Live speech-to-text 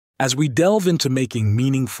As we delve into making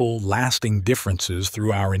meaningful, lasting differences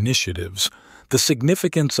through our initiatives, the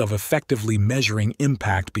significance of effectively measuring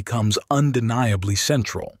impact becomes undeniably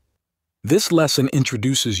central. This lesson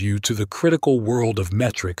introduces you to the critical world of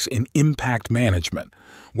metrics in impact management,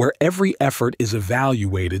 where every effort is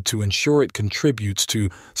evaluated to ensure it contributes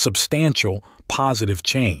to substantial, positive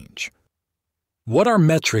change. What are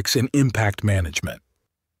metrics in impact management?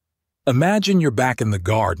 Imagine you're back in the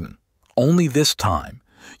garden, only this time,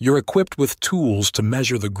 you're equipped with tools to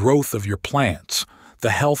measure the growth of your plants,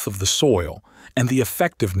 the health of the soil, and the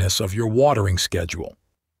effectiveness of your watering schedule.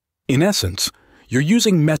 In essence, you're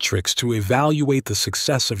using metrics to evaluate the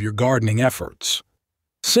success of your gardening efforts.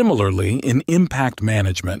 Similarly, in impact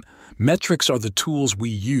management, metrics are the tools we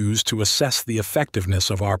use to assess the effectiveness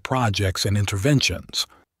of our projects and interventions.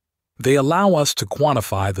 They allow us to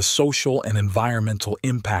quantify the social and environmental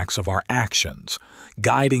impacts of our actions,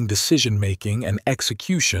 guiding decision-making and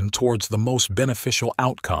execution towards the most beneficial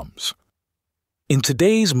outcomes. In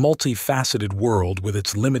today's multifaceted world with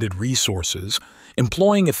its limited resources,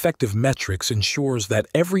 employing effective metrics ensures that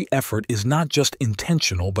every effort is not just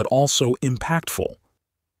intentional but also impactful.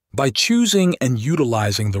 By choosing and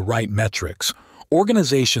utilizing the right metrics,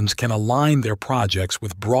 organizations can align their projects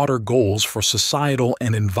with broader goals for societal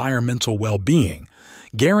and environmental well-being,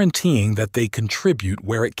 guaranteeing that they contribute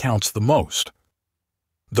where it counts the most.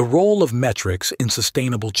 The role of metrics in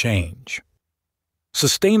sustainable change.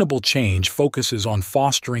 Sustainable change focuses on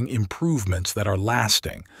fostering improvements that are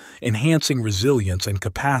lasting, enhancing resilience and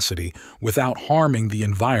capacity without harming the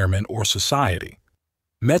environment or society.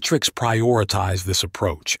 Metrics prioritize this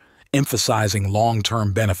approach, emphasizing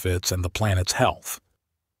long-term benefits and the planet's health.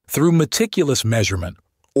 Through meticulous measurement,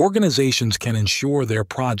 organizations can ensure their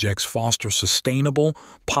projects foster sustainable,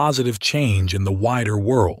 positive change in the wider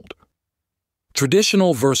world.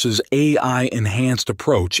 Traditional versus AI-enhanced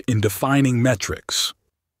approach in defining metrics.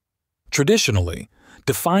 Traditionally,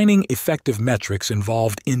 defining effective metrics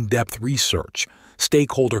involved in-depth research,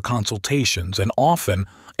 stakeholder consultations, and often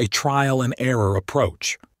a trial-and-error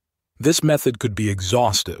approach. This method could be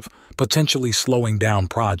exhaustive, potentially slowing down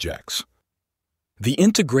projects. The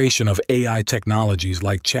integration of AI technologies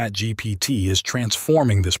like Chat-GPT is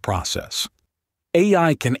transforming this process.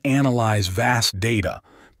 AI can analyze vast data,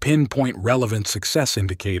 pinpoint relevant success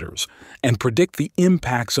indicators, and predict the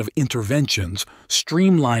impacts of interventions,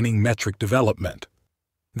 streamlining metric development.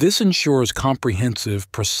 This ensures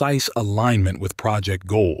comprehensive, precise alignment with project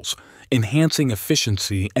goals, enhancing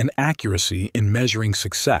efficiency and accuracy in measuring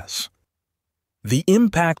success. The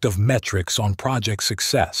impact of metrics on project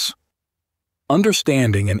success.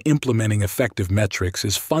 Understanding and implementing effective metrics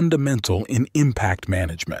is fundamental in impact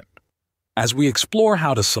management. As we explore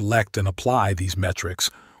how to select and apply these metrics,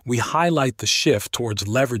 we highlight the shift towards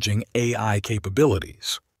leveraging AI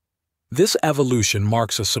capabilities. This evolution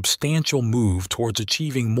marks a substantial move towards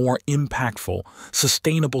achieving more impactful,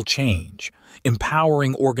 sustainable change,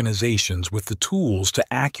 empowering organizations with the tools to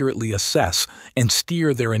accurately assess and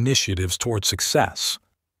steer their initiatives toward success.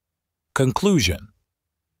 Conclusion.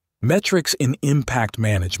 Metrics in impact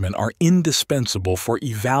management are indispensable for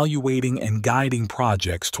evaluating and guiding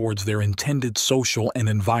projects towards their intended social and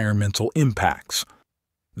environmental impacts.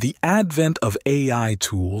 The advent of AI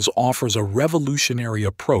tools offers a revolutionary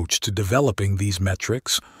approach to developing these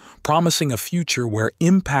metrics, promising a future where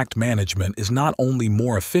impact management is not only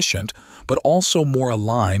more efficient, but also more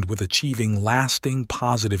aligned with achieving lasting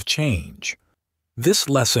positive change. This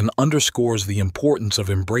lesson underscores the importance of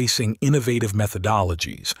embracing innovative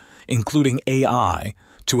methodologies, including AI,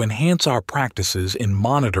 to enhance our practices in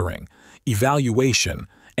monitoring, evaluation,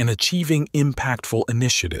 and achieving impactful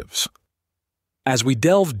initiatives. As we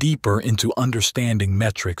delve deeper into understanding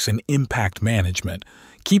metrics and impact management,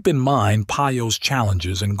 keep in mind PIO's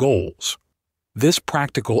challenges and goals. This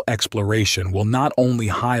practical exploration will not only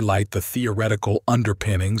highlight the theoretical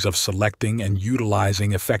underpinnings of selecting and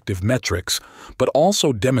utilizing effective metrics, but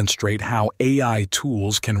also demonstrate how AI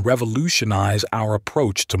tools can revolutionize our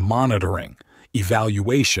approach to monitoring,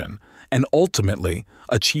 evaluation, and ultimately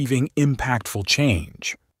achieving impactful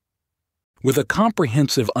change. With a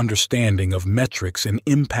comprehensive understanding of metrics in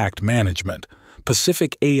impact management,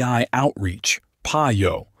 Pacific AI Outreach,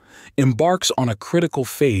 PIO, embarks on a critical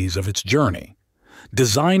phase of its journey,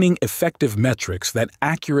 designing effective metrics that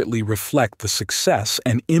accurately reflect the success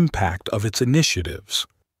and impact of its initiatives.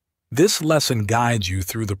 This lesson guides you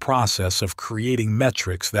through the process of creating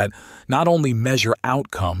metrics that not only measure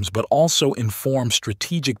outcomes but also inform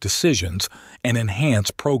strategic decisions and enhance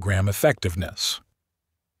program effectiveness.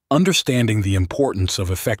 Understanding the importance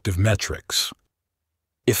of effective metrics.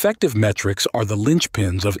 Effective metrics are the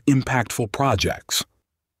linchpins of impactful projects.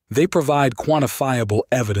 They provide quantifiable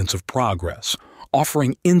evidence of progress,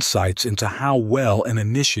 offering insights into how well an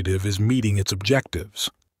initiative is meeting its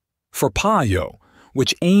objectives. For PIO,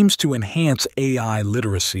 which aims to enhance AI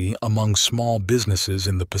literacy among small businesses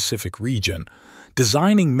in the Pacific region,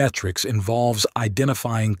 designing metrics involves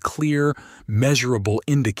identifying clear, measurable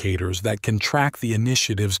indicators that can track the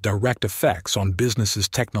initiative's direct effects on businesses'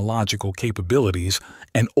 technological capabilities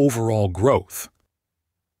and overall growth.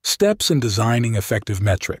 Steps in designing effective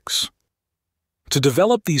metrics. To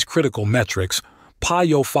develop these critical metrics,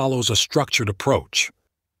 PIO follows a structured approach.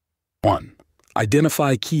 1.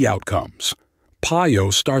 Identify key outcomes. PIO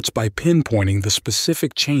starts by pinpointing the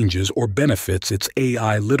specific changes or benefits its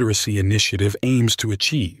AI literacy initiative aims to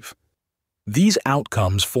achieve. These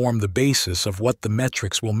outcomes form the basis of what the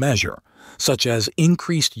metrics will measure, such as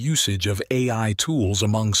increased usage of AI tools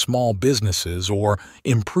among small businesses or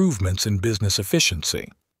improvements in business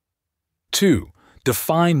efficiency. 2.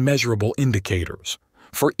 Define measurable indicators.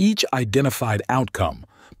 For each identified outcome,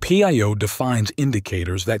 PIO defines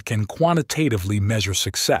indicators that can quantitatively measure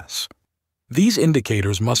success. These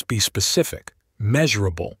indicators must be specific,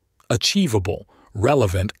 measurable, achievable,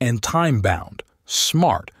 relevant, and time-bound,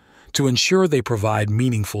 SMART, to ensure they provide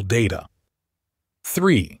meaningful data.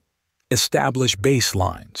 3. Establish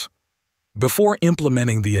baselines. Before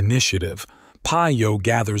implementing the initiative, PIO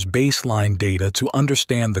gathers baseline data to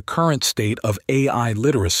understand the current state of AI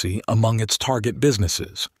literacy among its target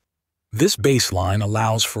businesses. This baseline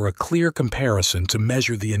allows for a clear comparison to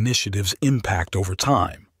measure the initiative's impact over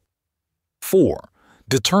time. 4.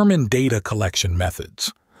 Determine data collection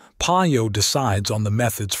methods. PIO decides on the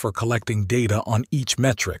methods for collecting data on each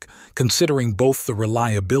metric, considering both the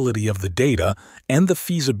reliability of the data and the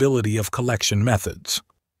feasibility of collection methods.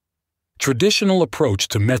 Traditional approach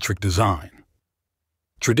to metric design.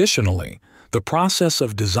 Traditionally, the process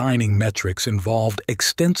of designing metrics involved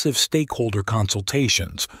extensive stakeholder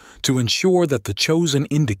consultations to ensure that the chosen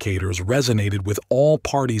indicators resonated with all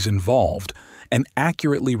parties involved and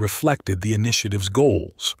accurately reflected the initiative's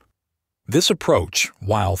goals. This approach,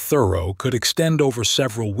 while thorough, could extend over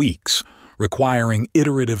several weeks, requiring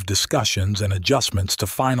iterative discussions and adjustments to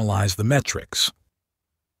finalize the metrics.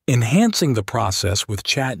 Enhancing the process with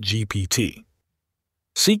Chat-GPT.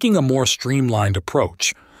 Seeking a more streamlined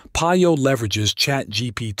approach, PIO leverages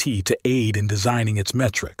Chat-GPT to aid in designing its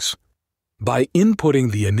metrics. By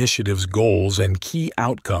inputting the initiative's goals and key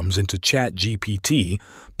outcomes into Chat-GPT,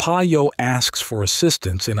 PIO asks for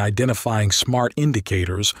assistance in identifying SMART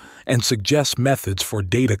indicators and suggests methods for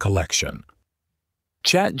data collection.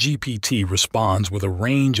 Chat-GPT responds with a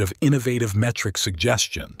range of innovative metric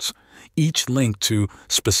suggestions, each linked to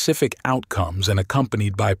specific outcomes and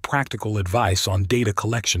accompanied by practical advice on data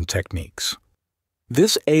collection techniques.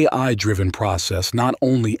 This AI-driven process not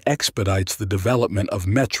only expedites the development of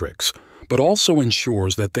metrics, but also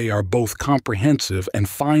ensures that they are both comprehensive and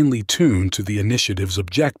finely tuned to the initiative's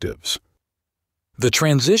objectives. The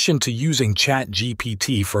transition to using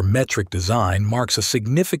Chat-GPT for metric design marks a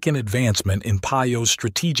significant advancement in PIO's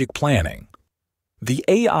strategic planning. The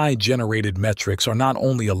AI-generated metrics are not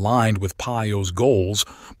only aligned with PIO's goals,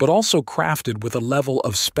 but also crafted with a level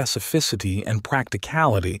of specificity and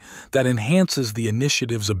practicality that enhances the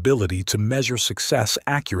initiative's ability to measure success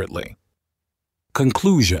accurately.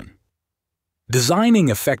 Conclusion. Designing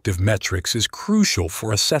effective metrics is crucial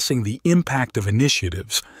for assessing the impact of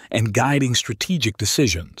initiatives and guiding strategic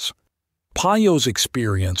decisions. PIO's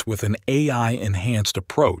experience with an AI-enhanced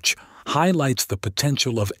approach highlights the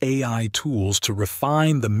potential of AI tools to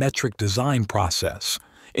refine the metric design process,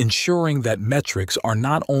 ensuring that metrics are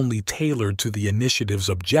not only tailored to the initiative's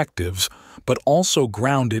objectives, but also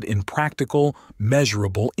grounded in practical,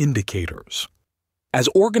 measurable indicators. As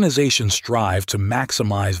organizations strive to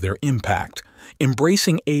maximize their impact,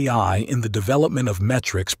 embracing AI in the development of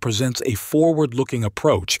metrics presents a forward-looking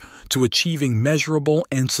approach to achieving measurable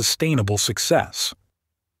and sustainable success.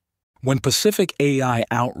 When Pacific AI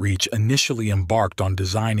Outreach initially embarked on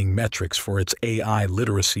designing metrics for its AI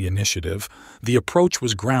literacy initiative, the approach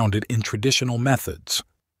was grounded in traditional methods.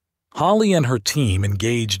 Holly and her team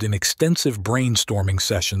engaged in extensive brainstorming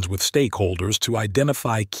sessions with stakeholders to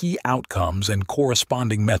identify key outcomes and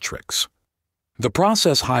corresponding metrics. The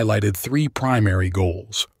process highlighted three primary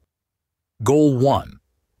goals. Goal 1.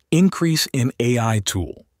 Increase in AI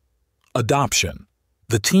tool. Adoption.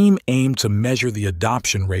 The team aimed to measure the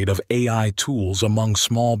adoption rate of AI tools among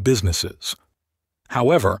small businesses.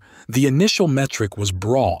 However, the initial metric was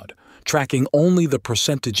broad, tracking only the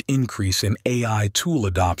percentage increase in AI tool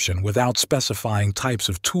adoption without specifying types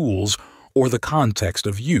of tools or the context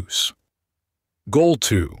of use. Goal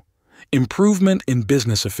 2. Improvement in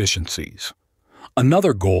business efficiencies.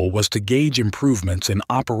 Another goal was to gauge improvements in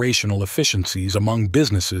operational efficiencies among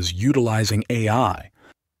businesses utilizing AI.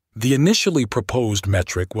 The initially proposed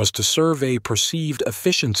metric was to survey perceived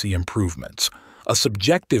efficiency improvements, a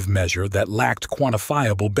subjective measure that lacked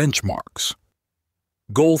quantifiable benchmarks.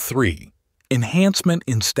 Goal 3. Enhancement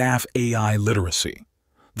in staff AI literacy.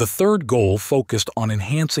 The third goal focused on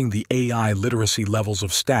enhancing the AI literacy levels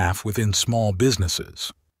of staff within small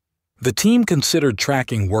businesses. The team considered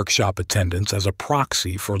tracking workshop attendance as a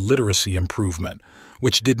proxy for literacy improvement,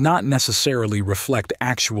 which did not necessarily reflect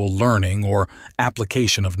actual learning or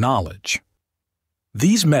application of knowledge.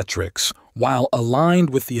 These metrics, while aligned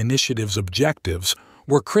with the initiative's objectives,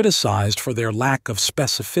 were criticized for their lack of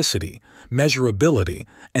specificity, measurability,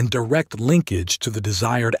 and direct linkage to the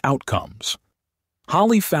desired outcomes.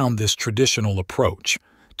 Holly found this traditional approach,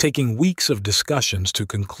 taking weeks of discussions to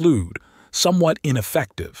conclude, somewhat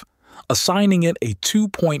ineffective, assigning it a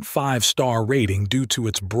 2.5-star rating due to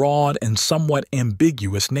its broad and somewhat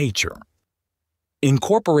ambiguous nature.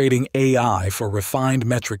 Incorporating AI for refined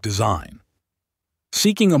metric design.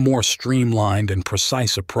 Seeking a more streamlined and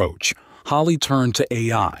precise approach, Holly turned to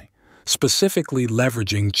AI, specifically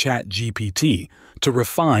leveraging Chat-GPT to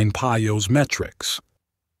refine PIO's metrics.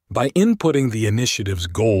 By inputting the initiative's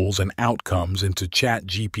goals and outcomes into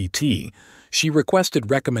Chat-GPT, she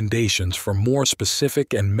requested recommendations for more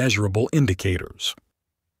specific and measurable indicators.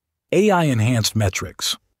 AI-enhanced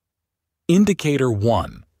metrics. Indicator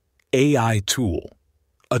 1. AI tool.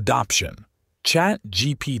 Adoption.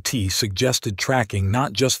 Chat-GPT suggested tracking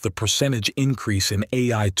not just the percentage increase in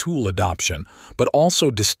AI tool adoption, but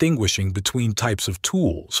also distinguishing between types of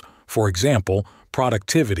tools, for example,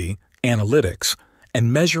 productivity, analytics,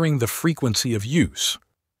 and measuring the frequency of use.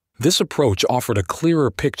 This approach offered a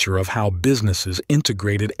clearer picture of how businesses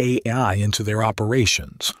integrated AI into their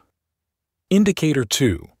operations. Indicator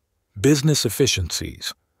 2. Business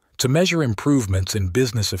efficiencies. To measure improvements in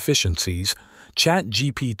business efficiencies,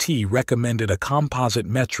 Chat-GPT recommended a composite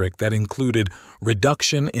metric that included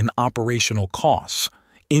reduction in operational costs,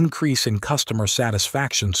 increase in customer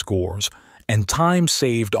satisfaction scores, and time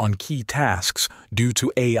saved on key tasks due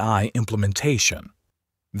to AI implementation.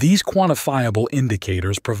 These quantifiable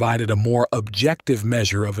indicators provided a more objective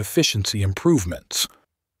measure of efficiency improvements.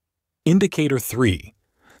 Indicator 3.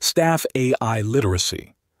 Staff AI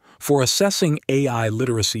literacy. For assessing AI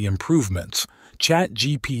literacy improvements,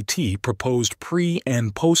 Chat-GPT proposed pre-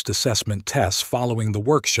 and post-assessment tests following the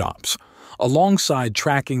workshops, alongside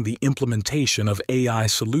tracking the implementation of AI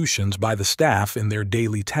solutions by the staff in their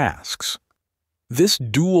daily tasks. This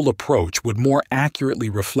dual approach would more accurately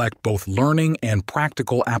reflect both learning and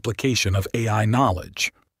practical application of AI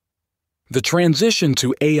knowledge. The transition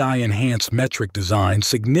to AI-enhanced metric design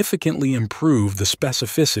significantly improved the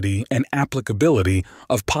specificity and applicability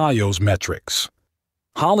of PIO's metrics.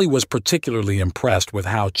 Holly was particularly impressed with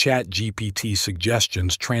how Chat-GPT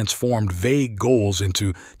suggestions transformed vague goals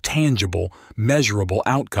into tangible, measurable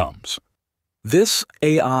outcomes. This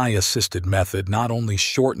AI-assisted method not only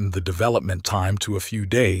shortened the development time to a few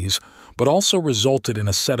days, but also resulted in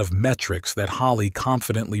a set of metrics that Holly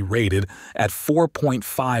confidently rated at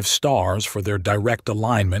 4.5 stars for their direct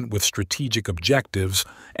alignment with strategic objectives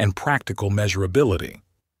and practical measurability.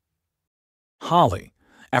 Holly,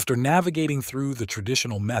 after navigating through the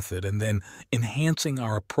traditional method and then enhancing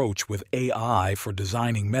our approach with AI for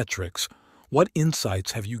designing metrics, what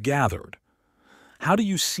insights have you gathered? How do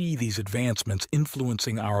you see these advancements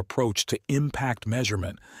influencing our approach to impact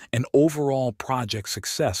measurement and overall project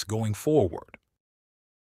success going forward?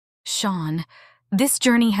 Sean, this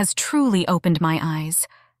journey has truly opened my eyes.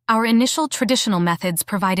 Our initial traditional methods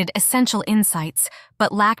provided essential insights,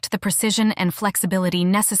 but lacked the precision and flexibility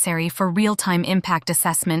necessary for real-time impact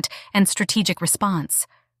assessment and strategic response.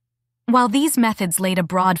 While these methods laid a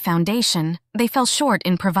broad foundation, they fell short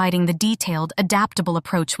in providing the detailed, adaptable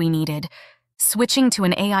approach we needed. Switching to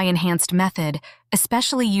an AI-enhanced method,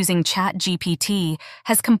 especially using Chat-GPT,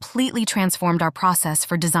 has completely transformed our process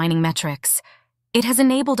for designing metrics. It has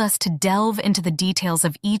enabled us to delve into the details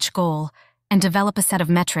of each goal and develop a set of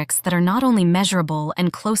metrics that are not only measurable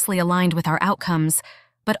and closely aligned with our outcomes,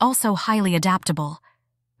 but also highly adaptable.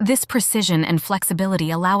 This precision and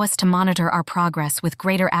flexibility allow us to monitor our progress with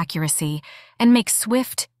greater accuracy and make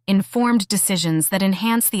swift, informed decisions that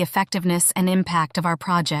enhance the effectiveness and impact of our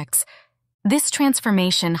projects. This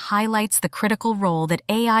transformation highlights the critical role that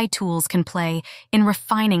AI tools can play in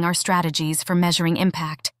refining our strategies for measuring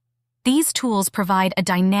impact. These tools provide a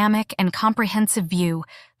dynamic and comprehensive view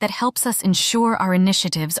that helps us ensure our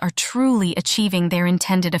initiatives are truly achieving their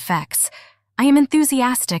intended effects. I am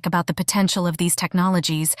enthusiastic about the potential of these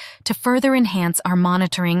technologies to further enhance our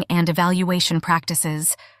monitoring and evaluation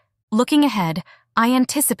practices. Looking ahead, I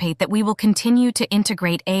anticipate that we will continue to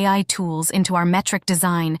integrate AI tools into our metric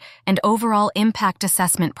design and overall impact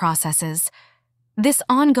assessment processes. This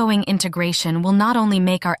ongoing integration will not only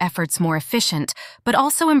make our efforts more efficient, but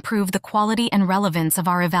also improve the quality and relevance of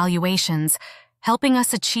our evaluations, helping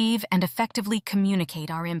us achieve and effectively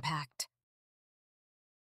communicate our impact.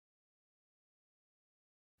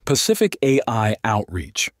 Pacific AI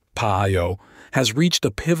Outreach, PAIO, has reached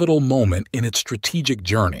a pivotal moment in its strategic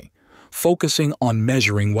journey, focusing on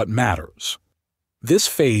measuring what matters. This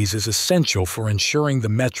phase is essential for ensuring the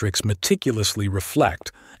metrics meticulously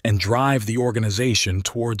reflect and drive the organization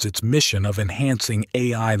towards its mission of enhancing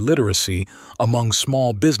AI literacy among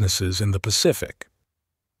small businesses in the Pacific.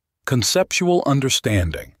 Conceptual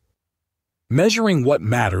understanding. Measuring what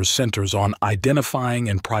matters centers on identifying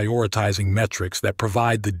and prioritizing metrics that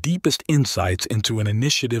provide the deepest insights into an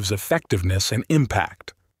initiative's effectiveness and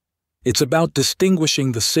impact. It's about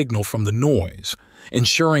distinguishing the signal from the noise,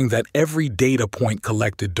 ensuring that every data point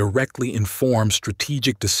collected directly informs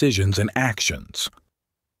strategic decisions and actions.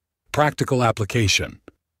 Practical application.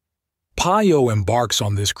 PAIO embarks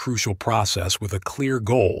on this crucial process with a clear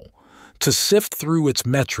goal: to sift through its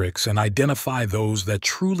metrics and identify those that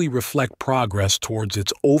truly reflect progress towards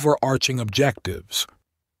its overarching objectives.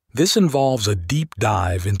 This involves a deep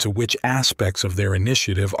dive into which aspects of their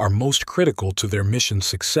initiative are most critical to their mission's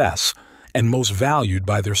success and most valued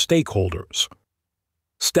by their stakeholders.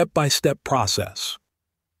 Step-by-step process.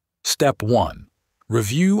 Step 1.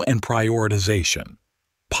 Review and prioritization.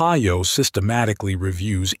 PAIO systematically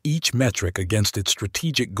reviews each metric against its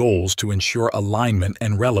strategic goals to ensure alignment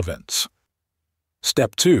and relevance.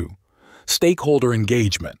 Step 2. Stakeholder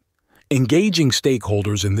engagement. Engaging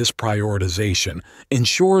stakeholders in this prioritization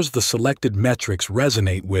ensures the selected metrics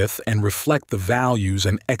resonate with and reflect the values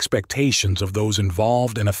and expectations of those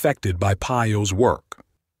involved and affected by PAIO's work.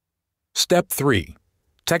 Step 3.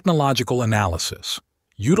 Technological analysis.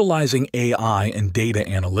 Utilizing AI and data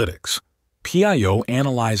analytics, PAIO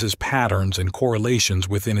analyzes patterns and correlations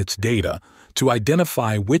within its data to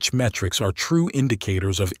identify which metrics are true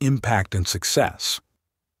indicators of impact and success.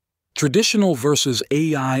 Traditional versus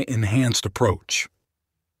AI-enhanced approach.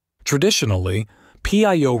 Traditionally,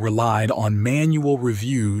 PAIO relied on manual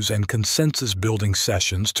reviews and consensus-building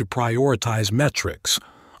sessions to prioritize metrics,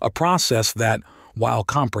 a process that, while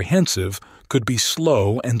comprehensive, could be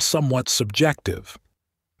slow and somewhat subjective.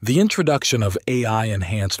 The introduction of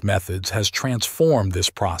AI-enhanced methods has transformed this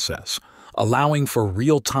process, allowing for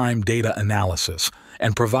real-time data analysis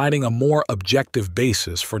and providing a more objective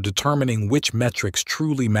basis for determining which metrics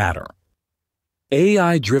truly matter.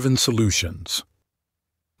 AI-driven solutions.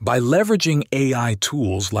 By leveraging AI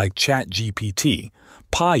tools like Chat-GPT,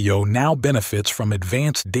 PAIO now benefits from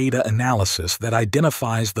advanced data analysis that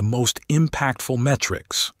identifies the most impactful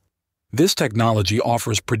metrics. This technology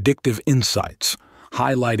offers predictive insights,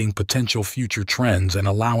 highlighting potential future trends and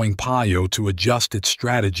allowing PAIO to adjust its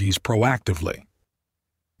strategies proactively.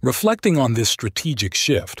 Reflecting on this strategic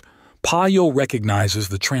shift, PAIO recognizes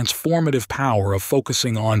the transformative power of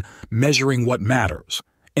focusing on measuring what matters,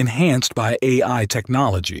 enhanced by AI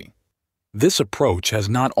technology. This approach has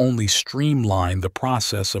not only streamlined the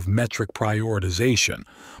process of metric prioritization,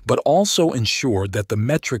 but also ensured that the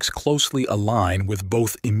metrics closely align with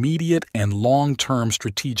both immediate and long-term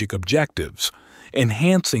strategic objectives,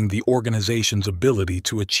 enhancing the organization's ability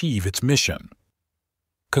to achieve its mission.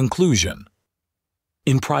 Conclusion.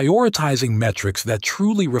 In prioritizing metrics that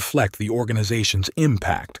truly reflect the organization's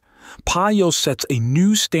impact, PAIO sets a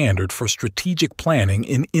new standard for strategic planning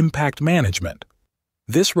in impact management.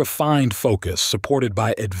 This refined focus, supported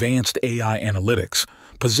by advanced AI analytics,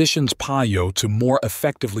 positions PAIO to more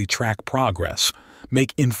effectively track progress,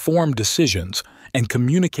 make informed decisions, and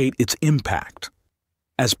communicate its impact.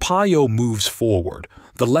 As PAIO moves forward,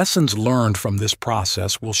 the lessons learned from this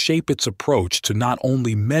process will shape its approach to not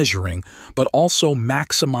only measuring but also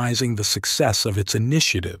maximizing the success of its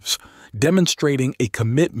initiatives, demonstrating a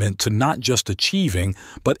commitment to not just achieving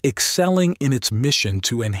but excelling in its mission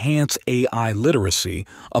to enhance AI literacy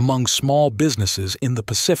among small businesses in the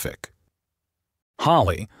Pacific.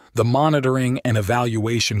 Holly, the Monitoring and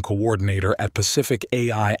Evaluation Coordinator at Pacific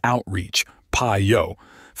AI Outreach, PAIO,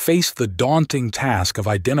 faced the daunting task of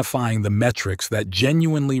identifying the metrics that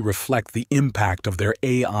genuinely reflect the impact of their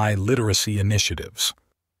AI literacy initiatives.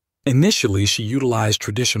 Initially, she utilized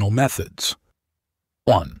traditional methods.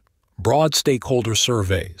 1. Broad stakeholder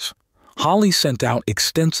surveys. Holly sent out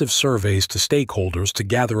extensive surveys to stakeholders to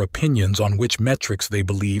gather opinions on which metrics they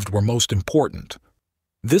believed were most important.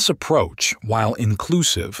 This approach, while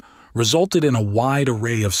inclusive, resulted in a wide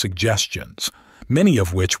array of suggestions, many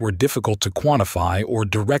of which were difficult to quantify or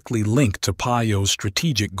directly linked to PIO's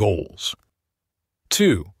strategic goals.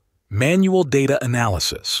 2. Manual data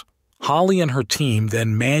analysis. Holly and her team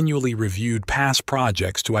then manually reviewed past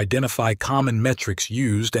projects to identify common metrics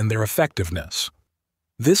used and their effectiveness.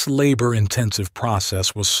 This labor-intensive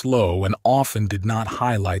process was slow and often did not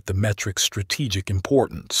highlight the metric's strategic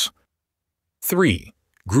importance. 3.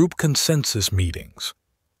 Group consensus meetings.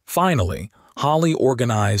 Finally, Holly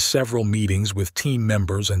organized several meetings with team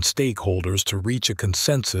members and stakeholders to reach a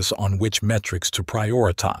consensus on which metrics to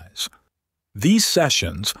prioritize. These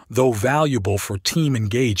sessions, though valuable for team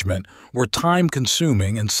engagement, were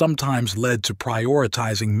time-consuming and sometimes led to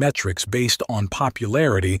prioritizing metrics based on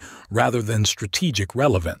popularity rather than strategic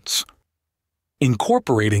relevance.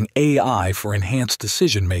 Incorporating AI for enhanced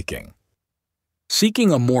decision-making.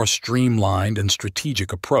 Seeking a more streamlined and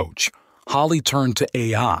strategic approach, Holly turned to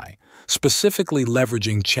AI, specifically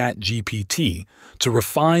leveraging Chat-GPT, to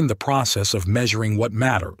refine the process of measuring what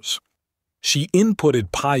matters. She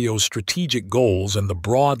inputted PIO's strategic goals and the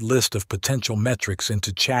broad list of potential metrics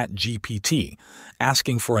into Chat-GPT,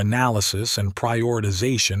 asking for analysis and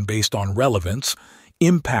prioritization based on relevance,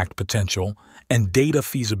 impact potential, and data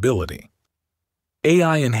feasibility.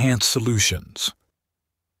 AI-enhanced solutions.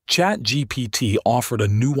 Chat-GPT offered a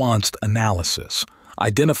nuanced analysis,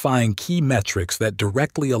 identifying key metrics that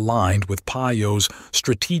directly aligned with PIO's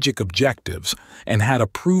strategic objectives and had a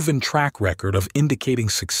proven track record of indicating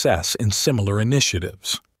success in similar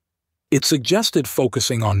initiatives. It suggested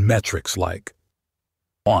focusing on metrics like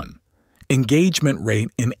 1. Engagement rate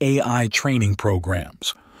in AI training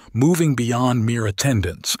programs, moving beyond mere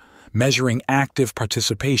attendance, measuring active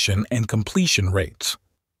participation and completion rates.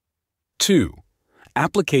 2.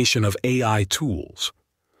 Application of AI tools,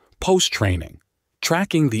 post-training,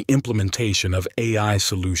 tracking the implementation of AI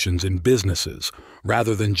solutions in businesses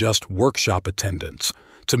rather than just workshop attendance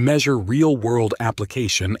to measure real-world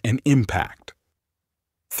application and impact.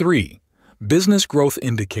 3. Business growth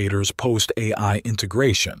indicators post-AI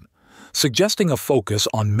integration, suggesting a focus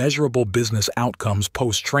on measurable business outcomes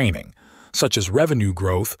post-training, such as revenue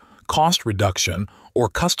growth, cost reduction, or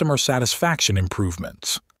customer satisfaction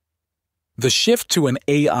improvements. The shift to an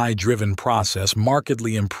AI-driven process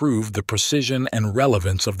markedly improved the precision and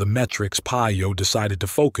relevance of the metrics PIO decided to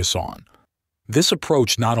focus on. This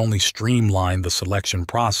approach not only streamlined the selection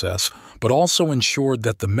process, but also ensured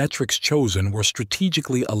that the metrics chosen were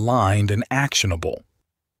strategically aligned and actionable.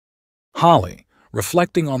 Holly,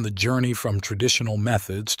 reflecting on the journey from traditional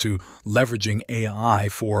methods to leveraging AI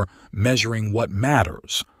for measuring what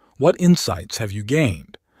matters, what insights have you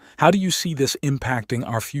gained? How do you see this impacting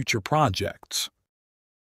our future projects?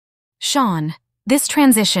 Sean, this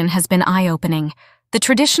transition has been eye-opening. The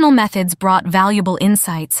traditional methods brought valuable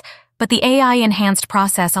insights, but the AI-enhanced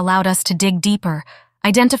process allowed us to dig deeper,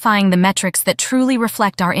 identifying the metrics that truly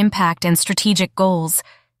reflect our impact and strategic goals.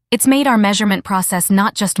 It's made our measurement process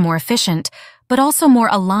not just more efficient, but also more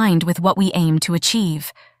aligned with what we aim to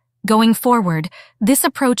achieve. Going forward, this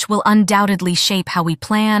approach will undoubtedly shape how we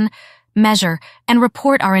plan, measure, and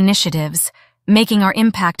report our initiatives, making our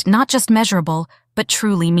impact not just measurable, but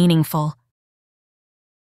truly meaningful.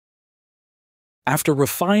 After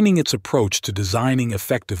refining its approach to designing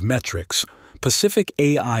effective metrics, Pacific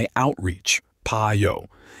AI Outreach, PIO,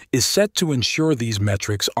 is set to ensure these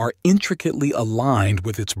metrics are intricately aligned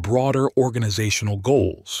with its broader organizational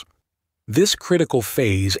goals. This critical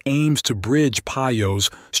phase aims to bridge PIO's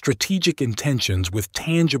strategic intentions with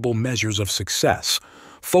tangible measures of success,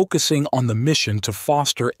 focusing on the mission to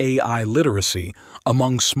foster AI literacy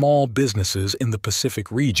among small businesses in the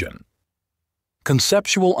Pacific region.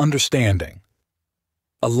 Conceptual understanding.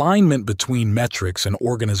 Alignment between metrics and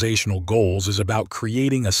organizational goals is about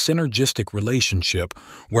creating a synergistic relationship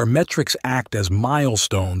where metrics act as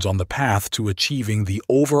milestones on the path to achieving the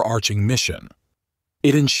overarching mission.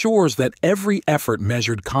 It ensures that every effort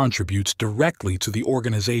measured contributes directly to the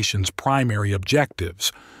organization's primary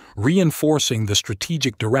objectives, reinforcing the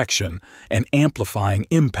strategic direction and amplifying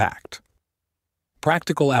impact.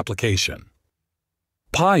 Practical application.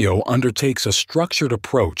 PIO undertakes a structured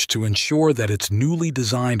approach to ensure that its newly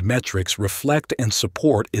designed metrics reflect and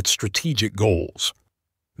support its strategic goals.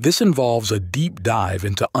 This involves a deep dive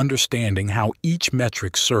into understanding how each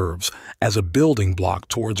metric serves as a building block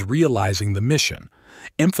towards realizing the mission,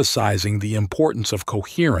 emphasizing the importance of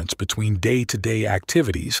coherence between day-to-day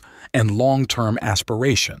activities and long-term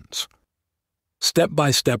aspirations.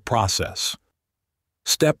 Step-by-step process.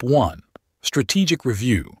 Step 1. Strategic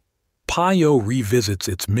review. PIO revisits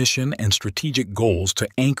its mission and strategic goals to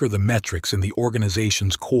anchor the metrics in the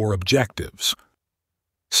organization's core objectives.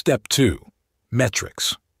 Step 2.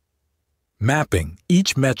 Metrics. Mapping.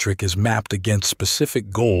 Each metric is mapped against specific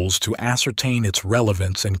goals to ascertain its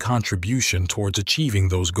relevance and contribution towards achieving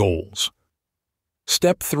those goals.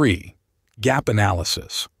 Step 3. Gap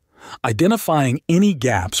analysis. Identifying any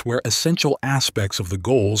gaps where essential aspects of the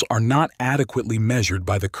goals are not adequately measured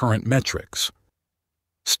by the current metrics.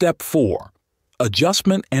 Step 4.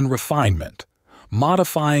 Adjustment and refinement.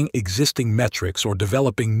 Modifying existing metrics or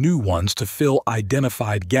developing new ones to fill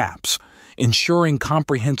identified gaps, ensuring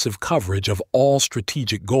comprehensive coverage of all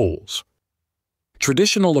strategic goals.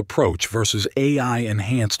 Traditional approach versus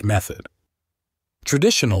AI-enhanced method.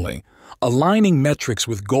 Traditionally, aligning metrics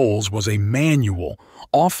with goals was a manual,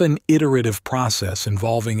 often iterative process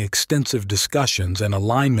involving extensive discussions and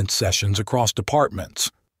alignment sessions across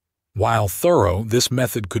departments. While thorough, this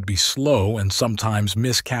method could be slow and sometimes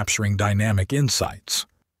miss capturing dynamic insights.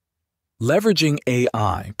 Leveraging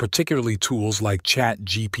AI, particularly tools like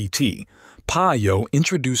Chat-GPT, PIO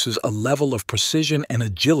introduces a level of precision and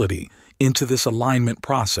agility into this alignment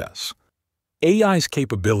process. AI's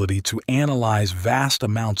capability to analyze vast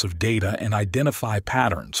amounts of data and identify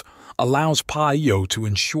patterns allows PIO to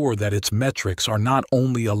ensure that its metrics are not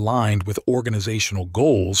only aligned with organizational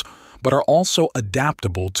goals, but are also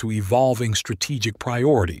adaptable to evolving strategic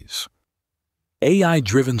priorities.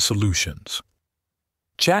 AI-driven solutions.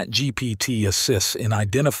 Chat-GPT assists in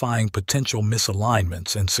identifying potential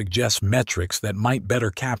misalignments and suggests metrics that might better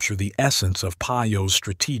capture the essence of PIO's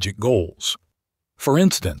strategic goals. For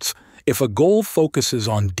instance, if a goal focuses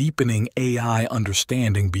on deepening AI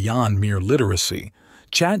understanding beyond mere literacy,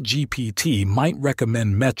 Chat-GPT might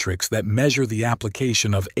recommend metrics that measure the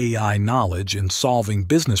application of AI knowledge in solving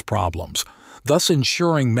business problems, thus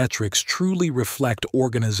ensuring metrics truly reflect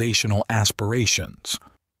organizational aspirations.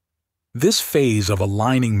 This phase of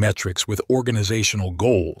aligning metrics with organizational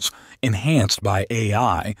goals, enhanced by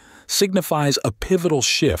AI, signifies a pivotal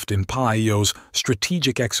shift in PIO's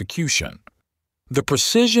strategic execution. The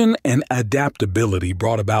precision and adaptability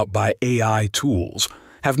brought about by AI tools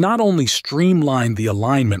have not only streamlined the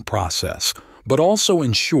alignment process, but also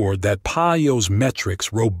ensured that PIO's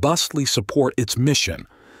metrics robustly support its mission,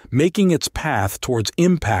 making its path towards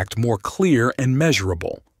impact more clear and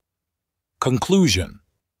measurable. Conclusion.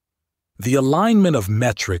 The alignment of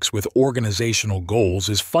metrics with organizational goals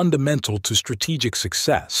is fundamental to strategic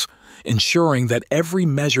success, ensuring that every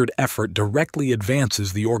measured effort directly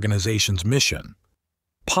advances the organization's mission.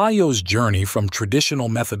 PIO's journey from traditional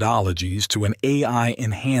methodologies to an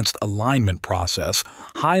AI-enhanced alignment process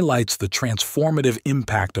highlights the transformative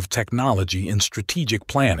impact of technology in strategic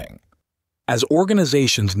planning. As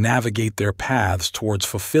organizations navigate their paths towards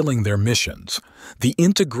fulfilling their missions, the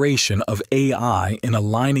integration of AI in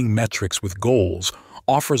aligning metrics with goals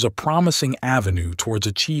offers a promising avenue towards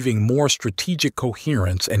achieving more strategic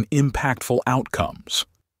coherence and impactful outcomes.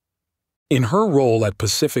 In her role at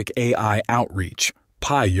Pacific AI Outreach,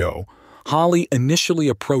 PIO, Holly initially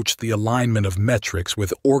approached the alignment of metrics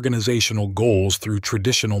with organizational goals through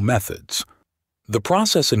traditional methods. The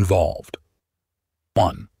process involved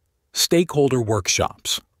 1. Stakeholder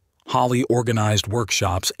workshops. Holly organized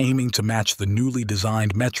workshops aiming to match the newly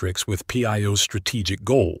designed metrics with PIO's strategic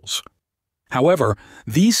goals. However,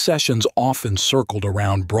 these sessions often circled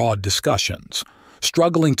around broad discussions,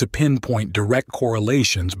 struggling to pinpoint direct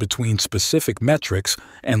correlations between specific metrics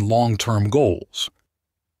and long-term goals.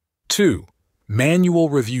 2. Manual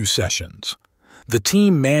review sessions. The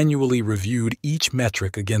team manually reviewed each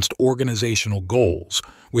metric against organizational goals,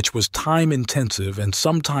 which was time-intensive and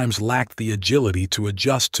sometimes lacked the agility to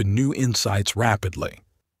adjust to new insights rapidly.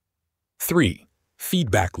 3.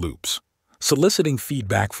 Feedback loops. Soliciting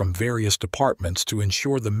feedback from various departments to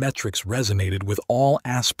ensure the metrics resonated with all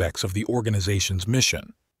aspects of the organization's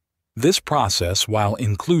mission. This process, while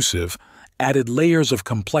inclusive, added layers of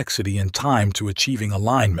complexity and time to achieving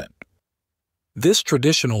alignment. This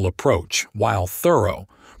traditional approach, while thorough,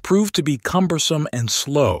 proved to be cumbersome and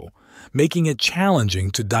slow, making it challenging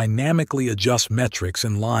to dynamically adjust metrics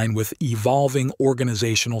in line with evolving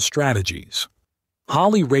organizational strategies.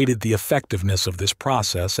 Holly rated the effectiveness of this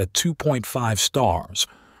process at 2.5 stars,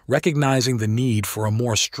 recognizing the need for a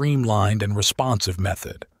more streamlined and responsive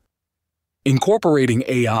method. Incorporating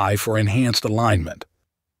AI for enhanced alignment.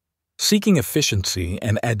 Seeking efficiency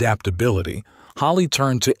and adaptability, Holly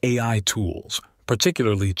turned to AI tools,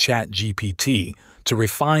 particularly Chat-GPT, to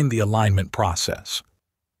refine the alignment process.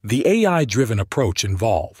 The AI-driven approach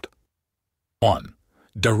involved 1.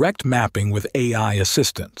 Direct mapping with AI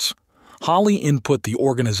assistance. Holly input the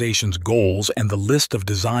organization's goals and the list of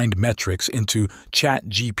designed metrics into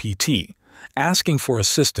Chat-GPT, asking for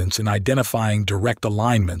assistance in identifying direct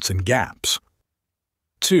alignments and gaps.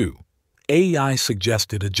 2.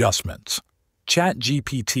 AI-suggested adjustments.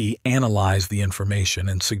 Chat-GPT analyzed the information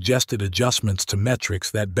and suggested adjustments to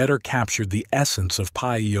metrics that better captured the essence of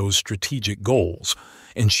PIO's strategic goals,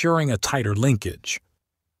 ensuring a tighter linkage.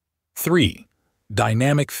 3.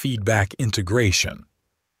 Dynamic feedback integration.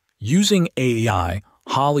 Using AI,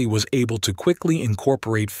 Holly was able to quickly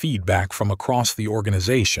incorporate feedback from across the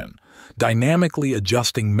organization, dynamically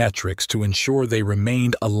adjusting metrics to ensure they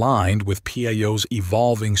remained aligned with PIO's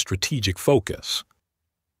evolving strategic focus.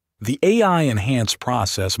 The AI-enhanced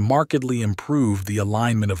process markedly improved the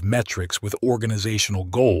alignment of metrics with organizational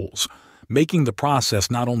goals, making the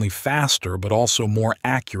process not only faster but also more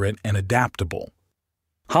accurate and adaptable.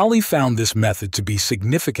 Holly found this method to be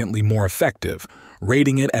significantly more effective,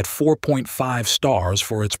 rating it at 4.5 stars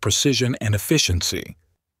for its precision and efficiency.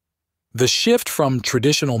 The shift from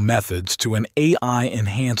traditional methods to an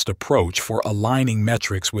AI-enhanced approach for aligning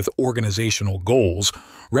metrics with organizational goals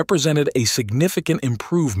represented a significant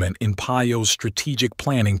improvement in PIO's strategic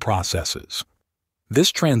planning processes. This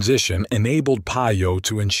transition enabled PIO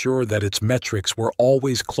to ensure that its metrics were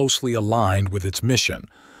always closely aligned with its mission,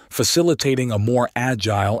 facilitating a more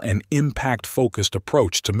agile and impact-focused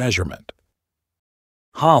approach to measurement.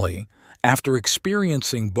 Holly, after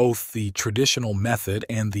experiencing both the traditional method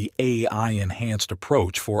and the AI-enhanced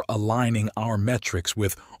approach for aligning our metrics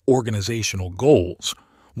with organizational goals,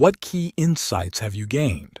 what key insights have you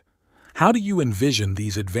gained? How do you envision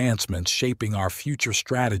these advancements shaping our future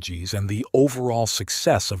strategies and the overall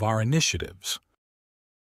success of our initiatives?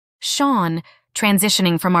 Sean,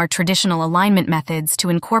 transitioning from our traditional alignment methods to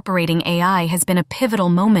incorporating AI has been a pivotal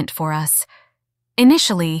moment for us.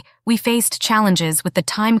 Initially, we faced challenges with the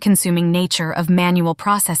time-consuming nature of manual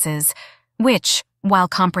processes, which, while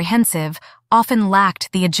comprehensive, often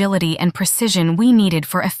lacked the agility and precision we needed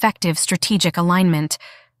for effective strategic alignment.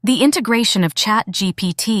 The integration of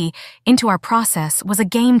Chat-GPT into our process was a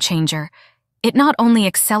game-changer. It not only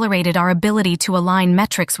accelerated our ability to align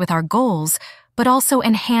metrics with our goals, but also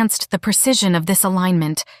enhanced the precision of this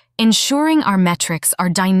alignment, ensuring our metrics are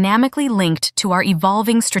dynamically linked to our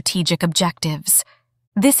evolving strategic objectives.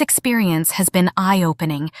 This experience has been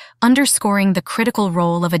eye-opening, underscoring the critical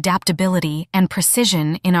role of adaptability and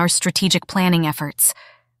precision in our strategic planning efforts.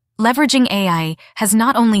 Leveraging AI has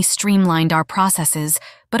not only streamlined our processes,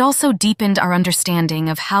 but also deepened our understanding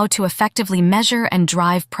of how to effectively measure and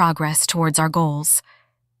drive progress towards our goals.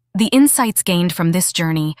 The insights gained from this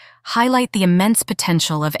journey highlight the immense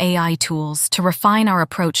potential of AI tools to refine our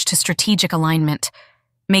approach to strategic alignment,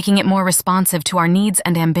 making it more responsive to our needs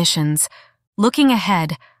and ambitions. Looking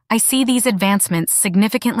ahead, I see these advancements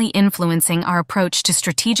significantly influencing our approach to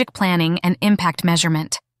strategic planning and impact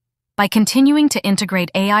measurement. By continuing to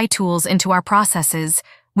integrate AI tools into our processes,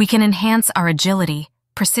 we can enhance our agility,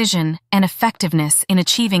 precision, and effectiveness in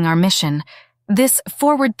achieving our mission. This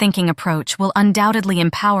forward-thinking approach will undoubtedly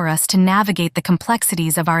empower us to navigate the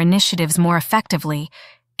complexities of our initiatives more effectively,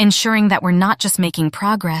 ensuring that we're not just making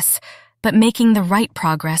progress, but making the right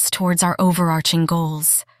progress towards our overarching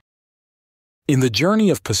goals. In the journey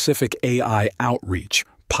of Pacific AI outreach,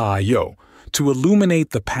 PIO, to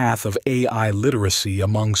illuminate the path of AI literacy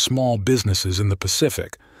among small businesses in the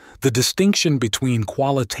Pacific, the distinction between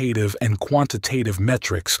qualitative and quantitative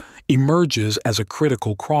metrics emerges as a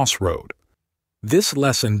critical crossroad. This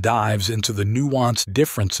lesson dives into the nuanced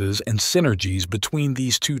differences and synergies between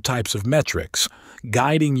these two types of metrics,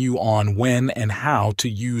 guiding you on when and how to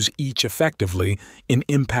use each effectively in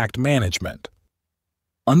impact management.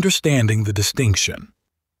 Understanding the distinction.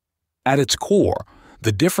 At its core,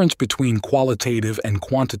 the difference between qualitative and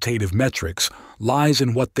quantitative metrics lies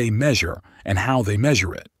in what they measure and how they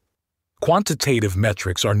measure it. Quantitative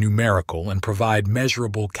metrics are numerical and provide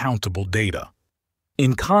measurable, countable data.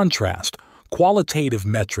 In contrast, qualitative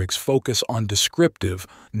metrics focus on descriptive,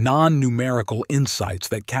 non-numerical insights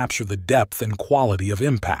that capture the depth and quality of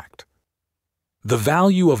impact. The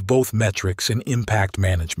value of both metrics in impact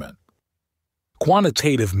management.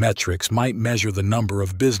 Quantitative metrics might measure the number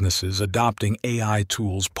of businesses adopting AI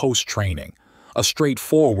tools post-training, a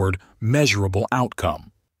straightforward, measurable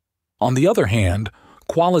outcome. On the other hand,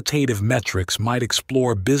 qualitative metrics might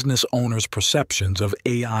explore business owners' perceptions of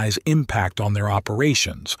AI's impact on their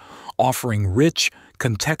operations, offering rich,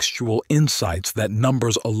 contextual insights that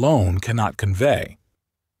numbers alone cannot convey.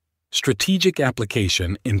 Strategic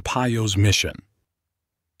application in PIO's mission.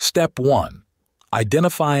 Step 1.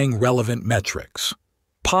 Identifying relevant metrics.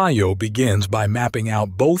 PIO begins by mapping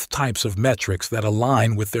out both types of metrics that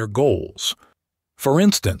align with their goals. For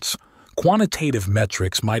instance, quantitative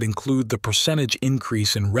metrics might include the percentage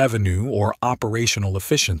increase in revenue or operational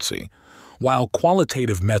efficiency, while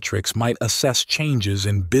qualitative metrics might assess changes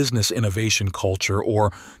in business innovation culture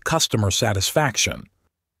or customer satisfaction.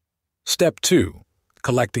 Step 2.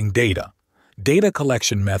 Collecting data. Data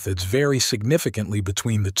collection methods vary significantly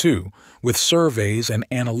between the two, with surveys and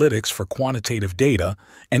analytics for quantitative data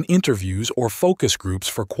and interviews or focus groups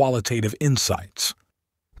for qualitative insights.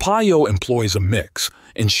 PIO employs a mix,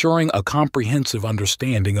 ensuring a comprehensive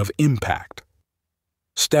understanding of impact.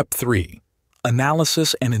 Step 3.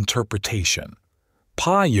 Analysis and interpretation.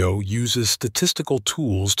 PIO uses statistical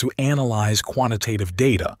tools to analyze quantitative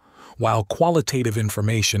data, while qualitative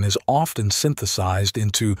information is often synthesized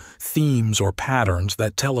into themes or patterns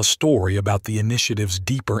that tell a story about the initiative's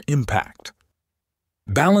deeper impact.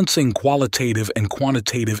 Balancing qualitative and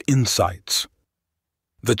quantitative insights.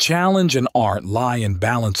 The challenge and art lie in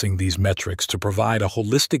balancing these metrics to provide a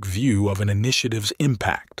holistic view of an initiative's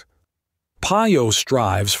impact. PIO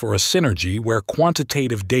strives for a synergy where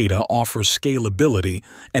quantitative data offers scalability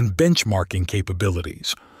and benchmarking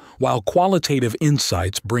capabilities, while qualitative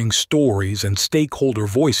insights bring stories and stakeholder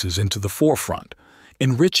voices into the forefront,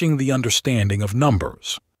 enriching the understanding of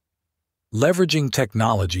numbers. Leveraging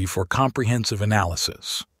technology for comprehensive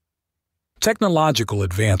analysis. Technological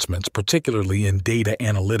advancements, particularly in data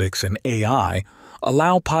analytics and AI,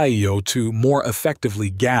 allow PIO to more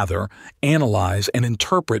effectively gather, analyze, and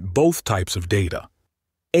interpret both types of data.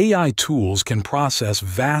 AI tools can process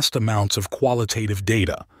vast amounts of qualitative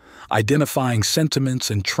data, identifying sentiments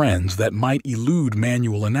and trends that might elude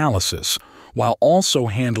manual analysis, while also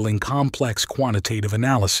handling complex quantitative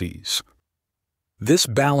analyses. This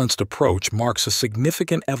balanced approach marks a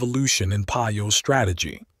significant evolution in PIO's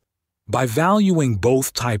strategy. By valuing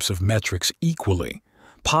both types of metrics equally,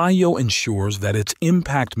 PIO ensures that its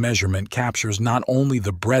impact measurement captures not only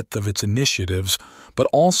the breadth of its initiatives, but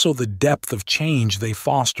also the depth of change they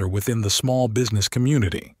foster within the small business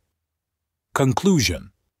community.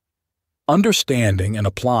 Conclusion. Understanding and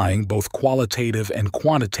applying both qualitative and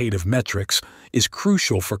quantitative metrics is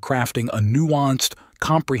crucial for crafting a nuanced,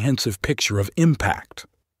 comprehensive picture of impact.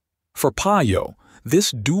 For PIO,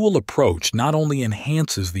 this dual approach not only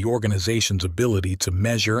enhances the organization's ability to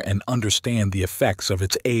measure and understand the effects of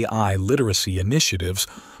its AI literacy initiatives,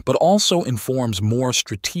 but also informs more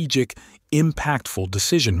strategic, impactful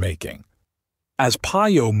decision-making. As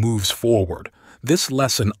PIO moves forward, this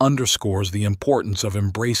lesson underscores the importance of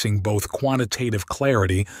embracing both quantitative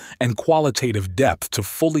clarity and qualitative depth to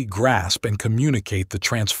fully grasp and communicate the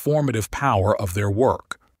transformative power of their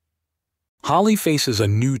work. Holly faces a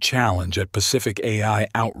new challenge at Pacific AI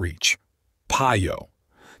Outreach, PIO,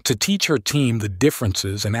 to teach her team the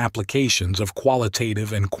differences and applications of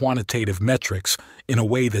qualitative and quantitative metrics in a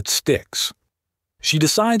way that sticks. She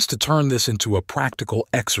decides to turn this into a practical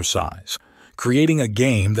exercise, creating a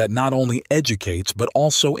game that not only educates but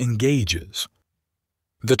also engages.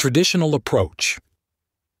 The traditional approach.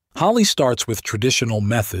 Holly starts with traditional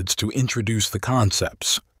methods to introduce the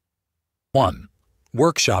concepts. 1.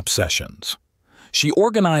 Workshop sessions. She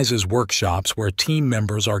organizes workshops where team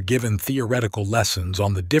members are given theoretical lessons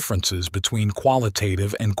on the differences between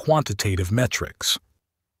qualitative and quantitative metrics.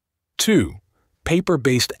 2.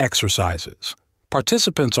 Paper-based exercises.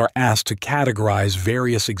 Participants are asked to categorize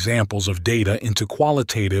various examples of data into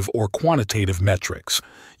qualitative or quantitative metrics,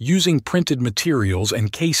 using printed materials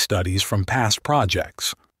and case studies from past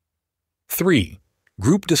projects. 3.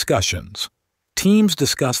 Group discussions. Teams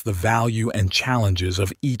discuss the value and challenges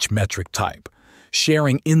of each metric type,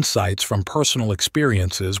 sharing insights from personal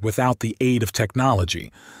experiences without the aid of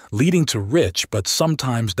technology, leading to rich but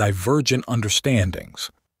sometimes divergent understandings.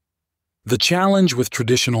 The challenge with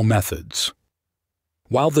traditional methods.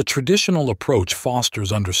 While the traditional approach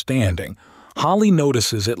fosters understanding, Holly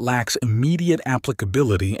notices it lacks immediate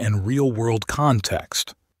applicability and real-world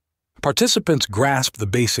context. Participants grasp the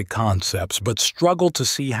basic concepts but struggle to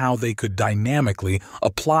see how they could dynamically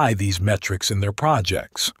apply these metrics in their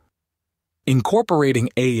projects. Incorporating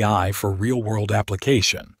AI for real-world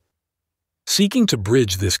application. Seeking to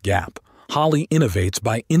bridge this gap, Holly innovates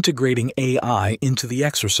by integrating AI into the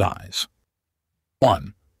exercise.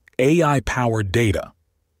 1. AI-powered data.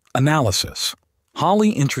 Analysis.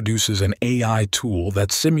 Holly introduces an AI tool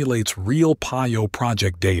that simulates real PIO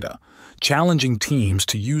project data, challenging teams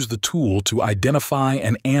to use the tool to identify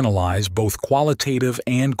and analyze both qualitative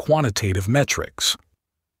and quantitative metrics.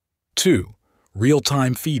 2.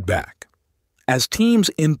 Real-time feedback. As teams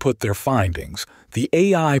input their findings, the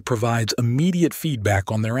AI provides immediate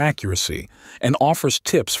feedback on their accuracy and offers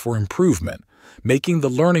tips for improvement, making the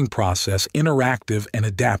learning process interactive and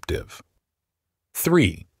adaptive.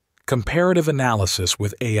 3. Comparative analysis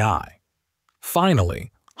with AI.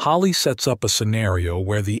 Finally, Holly sets up a scenario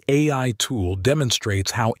where the AI tool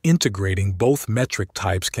demonstrates how integrating both metric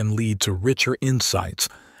types can lead to richer insights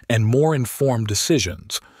and more informed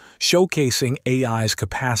decisions, showcasing AI's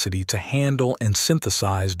capacity to handle and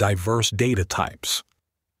synthesize diverse data types.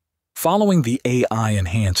 Following the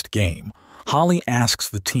AI-enhanced game, Holly asks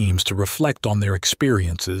the teams to reflect on their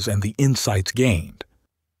experiences and the insights gained.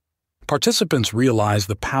 Participants realize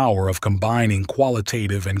the power of combining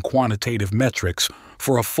qualitative and quantitative metrics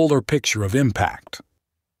for a fuller picture of impact.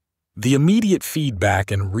 The immediate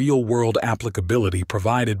feedback and real-world applicability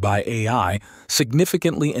provided by AI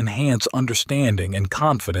significantly enhance understanding and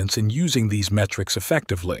confidence in using these metrics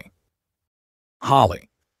effectively. Holly,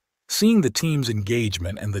 seeing the team's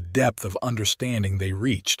engagement and the depth of understanding they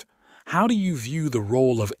reached, how do you view the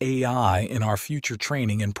role of AI in our future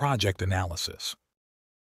training and project analysis?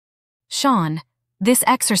 Sean, this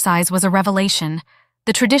exercise was a revelation.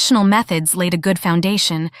 The traditional methods laid a good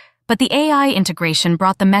foundation, but the AI integration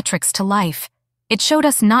brought the metrics to life. It showed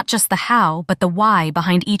us not just the how, but the why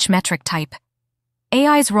behind each metric type.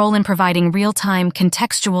 AI's role in providing real-time,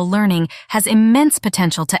 contextual learning has immense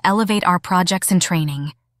potential to elevate our projects and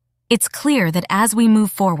training. It's clear that as we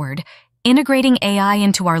move forward, integrating AI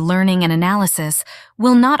into our learning and analysis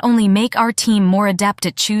will not only make our team more adept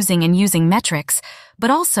at choosing and using metrics, but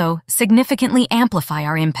also significantly amplify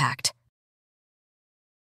our impact.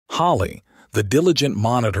 Holly, the diligent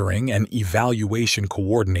monitoring and evaluation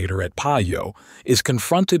coordinator at PIO, is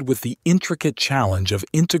confronted with the intricate challenge of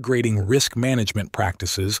integrating risk management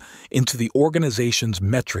practices into the organization's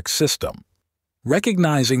metric system.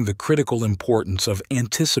 Recognizing the critical importance of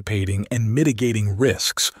anticipating and mitigating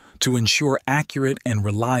risks to ensure accurate and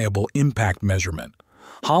reliable impact measurement,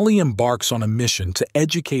 Holly embarks on a mission to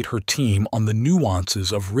educate her team on the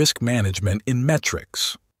nuances of risk management in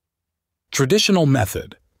metrics. Traditional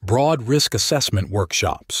method: broad risk assessment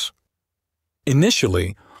workshops.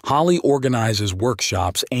 Initially, Holly organizes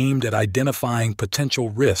workshops aimed at identifying potential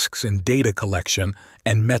risks in data collection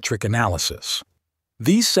and metric analysis.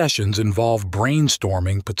 These sessions involve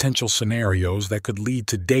brainstorming potential scenarios that could lead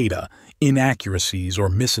to data inaccuracies or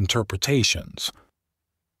misinterpretations.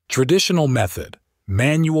 Traditional method: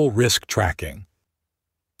 manual risk tracking.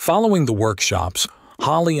 Following the workshops,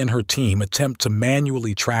 Holly and her team attempt to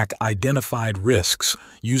manually track identified risks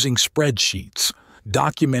using spreadsheets,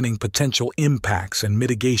 documenting potential impacts and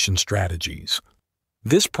mitigation strategies.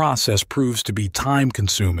 This process proves to be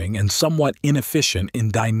time-consuming and somewhat inefficient in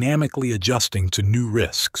dynamically adjusting to new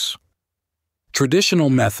risks. Traditional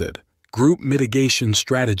method: group mitigation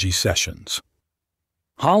strategy sessions.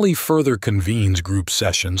 Holly further convenes group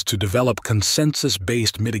sessions to develop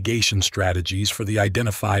consensus-based mitigation strategies for the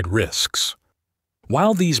identified risks.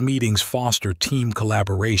 While these meetings foster team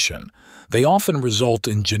collaboration, they often result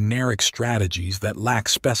in generic strategies that lack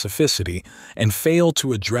specificity and fail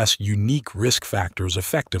to address unique risk factors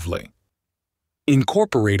effectively.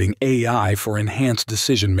 Incorporating AI for enhanced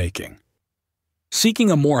decision-making.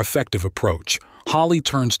 Seeking a more effective approach, Holly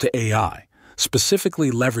turns to AI,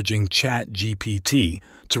 specifically leveraging Chat-GPT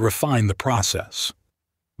to refine the process.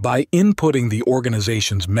 By inputting the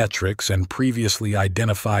organization's metrics and previously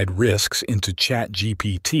identified risks into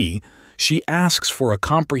Chat-GPT, she asks for a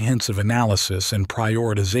comprehensive analysis and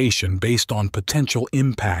prioritization based on potential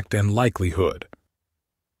impact and likelihood.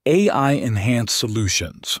 AI-enhanced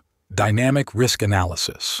solutions: dynamic risk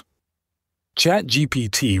analysis.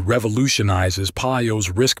 Chat-GPT revolutionizes PIO's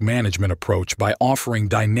risk management approach by offering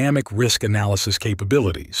dynamic risk analysis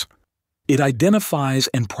capabilities. It identifies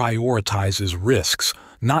and prioritizes risks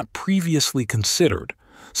not previously considered,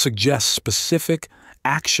 suggests specific,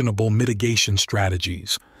 actionable mitigation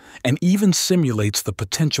strategies, and even simulates the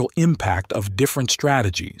potential impact of different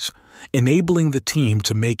strategies, enabling the team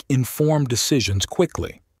to make informed decisions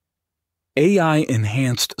quickly.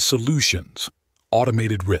 AI-enhanced solutions: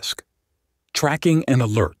 automated risk tracking and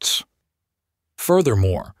alerts.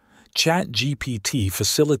 Furthermore, Chat-GPT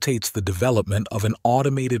facilitates the development of an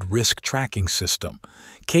automated risk tracking system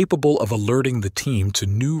capable of alerting the team to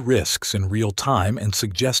new risks in real time and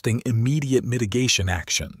suggesting immediate mitigation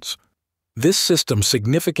actions. This system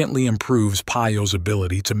significantly improves PIO's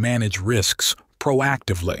ability to manage risks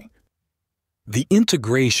proactively. The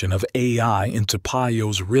integration of AI into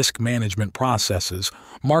PIO's risk management processes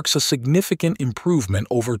marks a significant improvement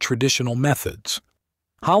over traditional methods.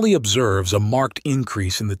 Holly observes a marked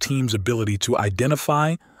increase in the team's ability to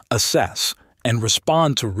identify, assess, and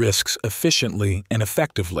respond to risks efficiently and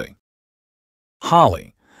effectively.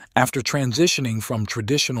 Holly, after transitioning from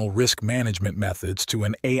traditional risk management methods to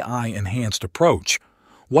an AI-enhanced approach,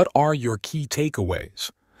 what are your key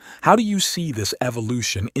takeaways? How do you see this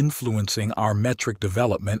evolution influencing our metric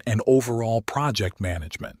development and overall project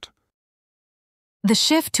management? The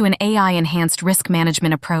shift to an AI-enhanced risk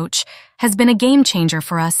management approach has been a game-changer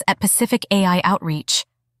for us at Pacific AI Outreach.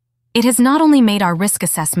 It has not only made our risk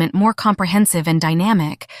assessment more comprehensive and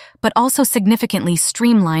dynamic, but also significantly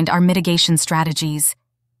streamlined our mitigation strategies.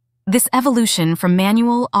 This evolution from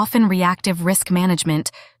manual, often reactive risk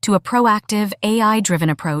management to a proactive, AI-driven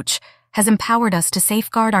approach has empowered us to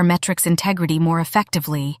safeguard our metrics' integrity more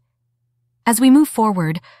effectively. As we move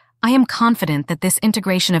forward, I am confident that this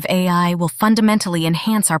integration of AI will fundamentally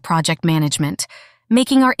enhance our project management,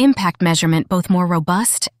 making our impact measurement both more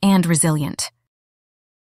robust and resilient.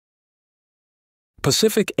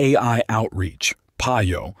 Pacific AI Outreach,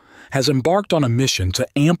 PAYO, has embarked on a mission to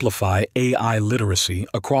amplify AI literacy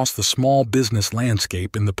across the small business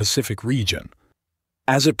landscape in the Pacific region.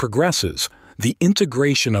 As it progresses, the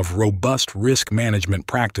integration of robust risk management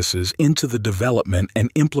practices into the development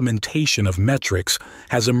and implementation of metrics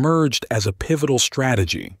has emerged as a pivotal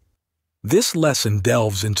strategy. This lesson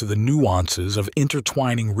delves into the nuances of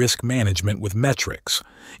intertwining risk management with metrics,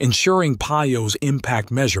 ensuring PAYO's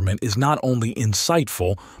impact measurement is not only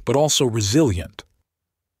insightful but also resilient.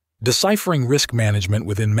 Deciphering risk management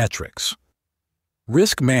within metrics.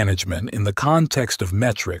 Risk management in the context of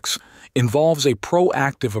metrics involves a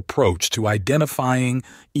proactive approach to identifying,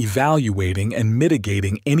 evaluating, and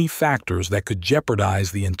mitigating any factors that could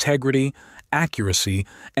jeopardize the integrity, accuracy,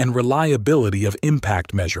 and reliability of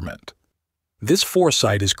impact measurement. This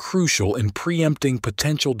foresight is crucial in preempting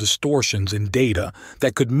potential distortions in data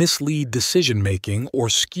that could mislead decision-making or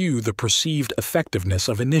skew the perceived effectiveness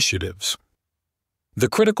of initiatives. The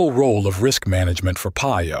critical role of risk management for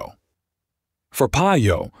PAYO. For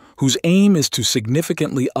PAYO, whose aim is to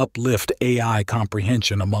significantly uplift AI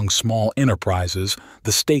comprehension among small enterprises,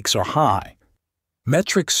 the stakes are high.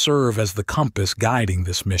 Metrics serve as the compass guiding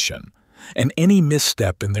this mission, and any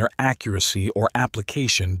misstep in their accuracy or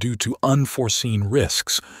application due to unforeseen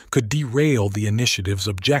risks could derail the initiative's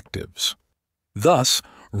objectives. Thus,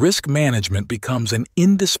 risk management becomes an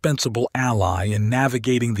indispensable ally in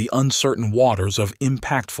navigating the uncertain waters of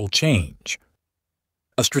impactful change.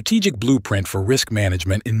 A strategic blueprint for risk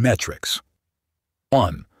management in metrics.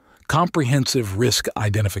 1. Comprehensive risk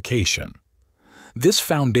identification. This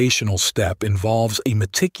foundational step involves a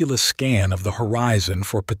meticulous scan of the horizon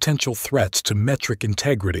for potential threats to metric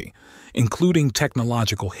integrity, including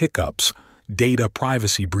technological hiccups, data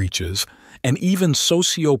privacy breaches, and even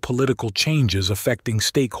socio-political changes affecting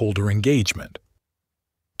stakeholder engagement.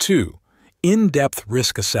 2. In-depth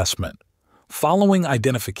risk assessment. Following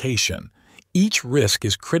identification, each risk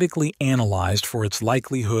is critically analyzed for its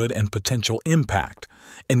likelihood and potential impact,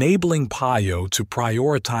 enabling PAYO to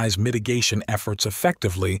prioritize mitigation efforts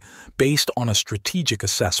effectively based on a strategic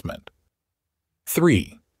assessment.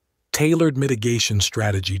 3. Tailored mitigation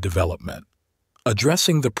strategy development.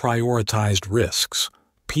 Addressing the prioritized risks,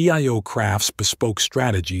 PAYO crafts bespoke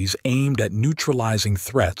strategies aimed at neutralizing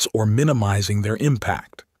threats or minimizing their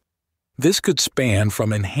impact. This could span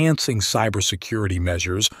from enhancing cybersecurity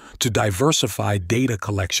measures to diversified data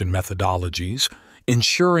collection methodologies,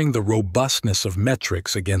 ensuring the robustness of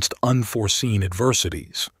metrics against unforeseen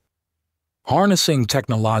adversities. Harnessing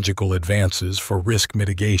technological advances for risk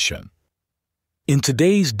mitigation. In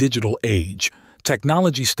today's digital age,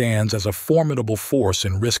 technology stands as a formidable force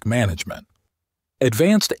in risk management.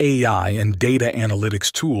 Advanced AI and data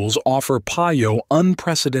analytics tools offer PAYO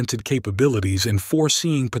unprecedented capabilities in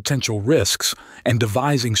foreseeing potential risks and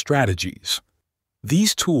devising strategies.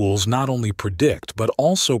 These tools not only predict but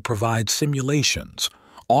also provide simulations,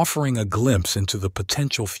 offering a glimpse into the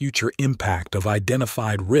potential future impact of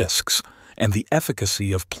identified risks and the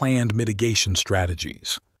efficacy of planned mitigation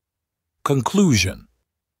strategies. Conclusion.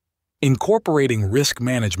 Incorporating risk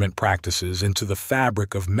management practices into the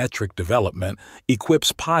fabric of metric development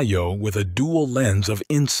equips PAYO with a dual lens of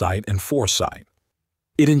insight and foresight.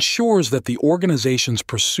 It ensures that the organization's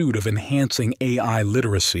pursuit of enhancing AI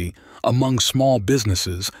literacy among small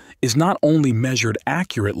businesses is not only measured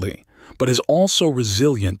accurately, but is also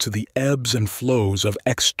resilient to the ebbs and flows of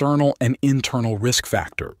external and internal risk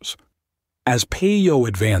factors. As PAYO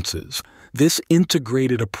advances, this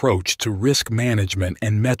integrated approach to risk management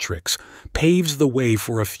and metrics paves the way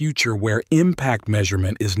for a future where impact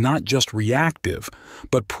measurement is not just reactive,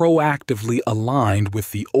 but proactively aligned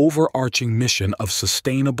with the overarching mission of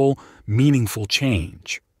sustainable, meaningful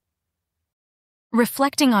change.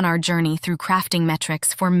 Reflecting on our journey through crafting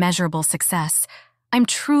metrics for measurable success, I'm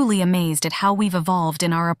truly amazed at how we've evolved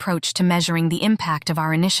in our approach to measuring the impact of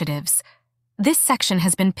our initiatives. This section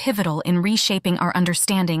has been pivotal in reshaping our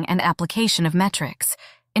understanding and application of metrics,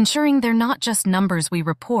 ensuring they're not just numbers we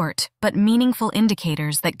report, but meaningful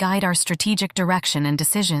indicators that guide our strategic direction and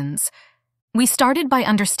decisions. We started by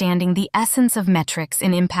understanding the essence of metrics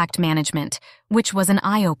in impact management, which was an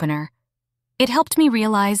eye-opener. It helped me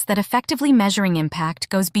realize that effectively measuring impact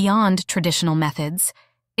goes beyond traditional methods.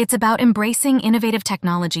 It's about embracing innovative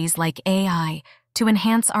technologies like AI to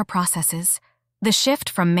enhance our processes. The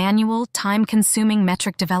shift from manual, time-consuming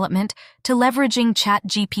metric development to leveraging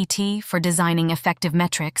Chat-GPT for designing effective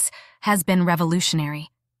metrics has been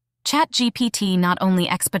revolutionary. Chat-GPT not only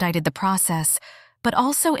expedited the process, but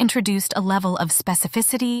also introduced a level of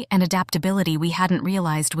specificity and adaptability we hadn't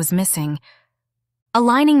realized was missing.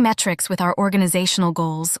 Aligning metrics with our organizational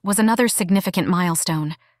goals was another significant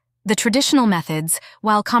milestone. The traditional methods,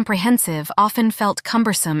 while comprehensive, often felt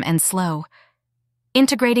cumbersome and slow.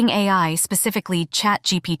 Integrating AI, specifically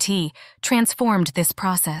Chat-GPT, transformed this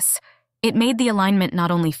process. It made the alignment not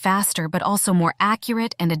only faster but also more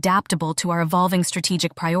accurate and adaptable to our evolving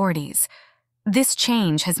strategic priorities. This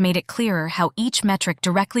change has made it clearer how each metric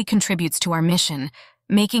directly contributes to our mission,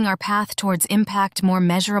 making our path towards impact more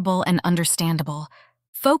measurable and understandable.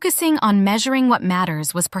 Focusing on measuring what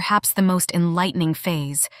matters was perhaps the most enlightening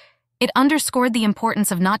phase. It underscored the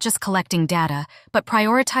importance of not just collecting data, but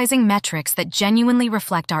prioritizing metrics that genuinely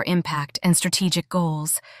reflect our impact and strategic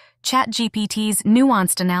goals. Chat-GPT's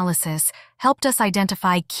nuanced analysis helped us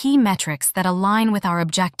identify key metrics that align with our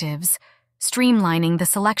objectives, streamlining the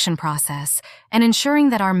selection process and ensuring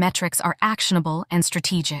that our metrics are actionable and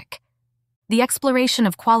strategic. The exploration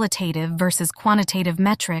of qualitative versus quantitative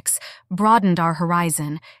metrics broadened our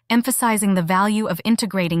horizon, emphasizing the value of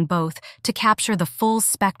integrating both to capture the full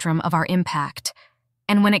spectrum of our impact.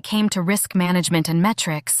 And when it came to risk management and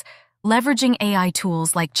metrics, leveraging AI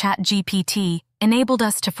tools like Chat-GPT enabled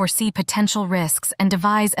us to foresee potential risks and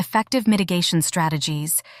devise effective mitigation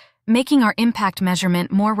strategies, making our impact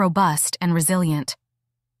measurement more robust and resilient.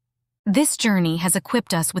 This journey has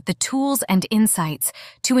equipped us with the tools and insights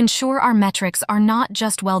to ensure our metrics are not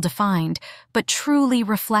just well-defined, but truly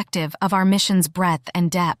reflective of our mission's breadth and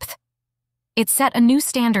depth. It set a new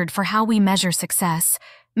standard for how we measure success,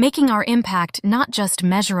 making our impact not just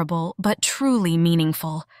measurable, but truly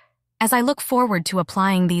meaningful. As I look forward to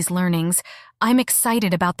applying these learnings, I'm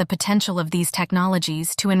excited about the potential of these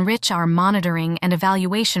technologies to enrich our monitoring and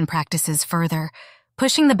evaluation practices further,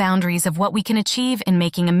 pushing the boundaries of what we can achieve in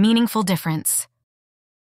making a meaningful difference.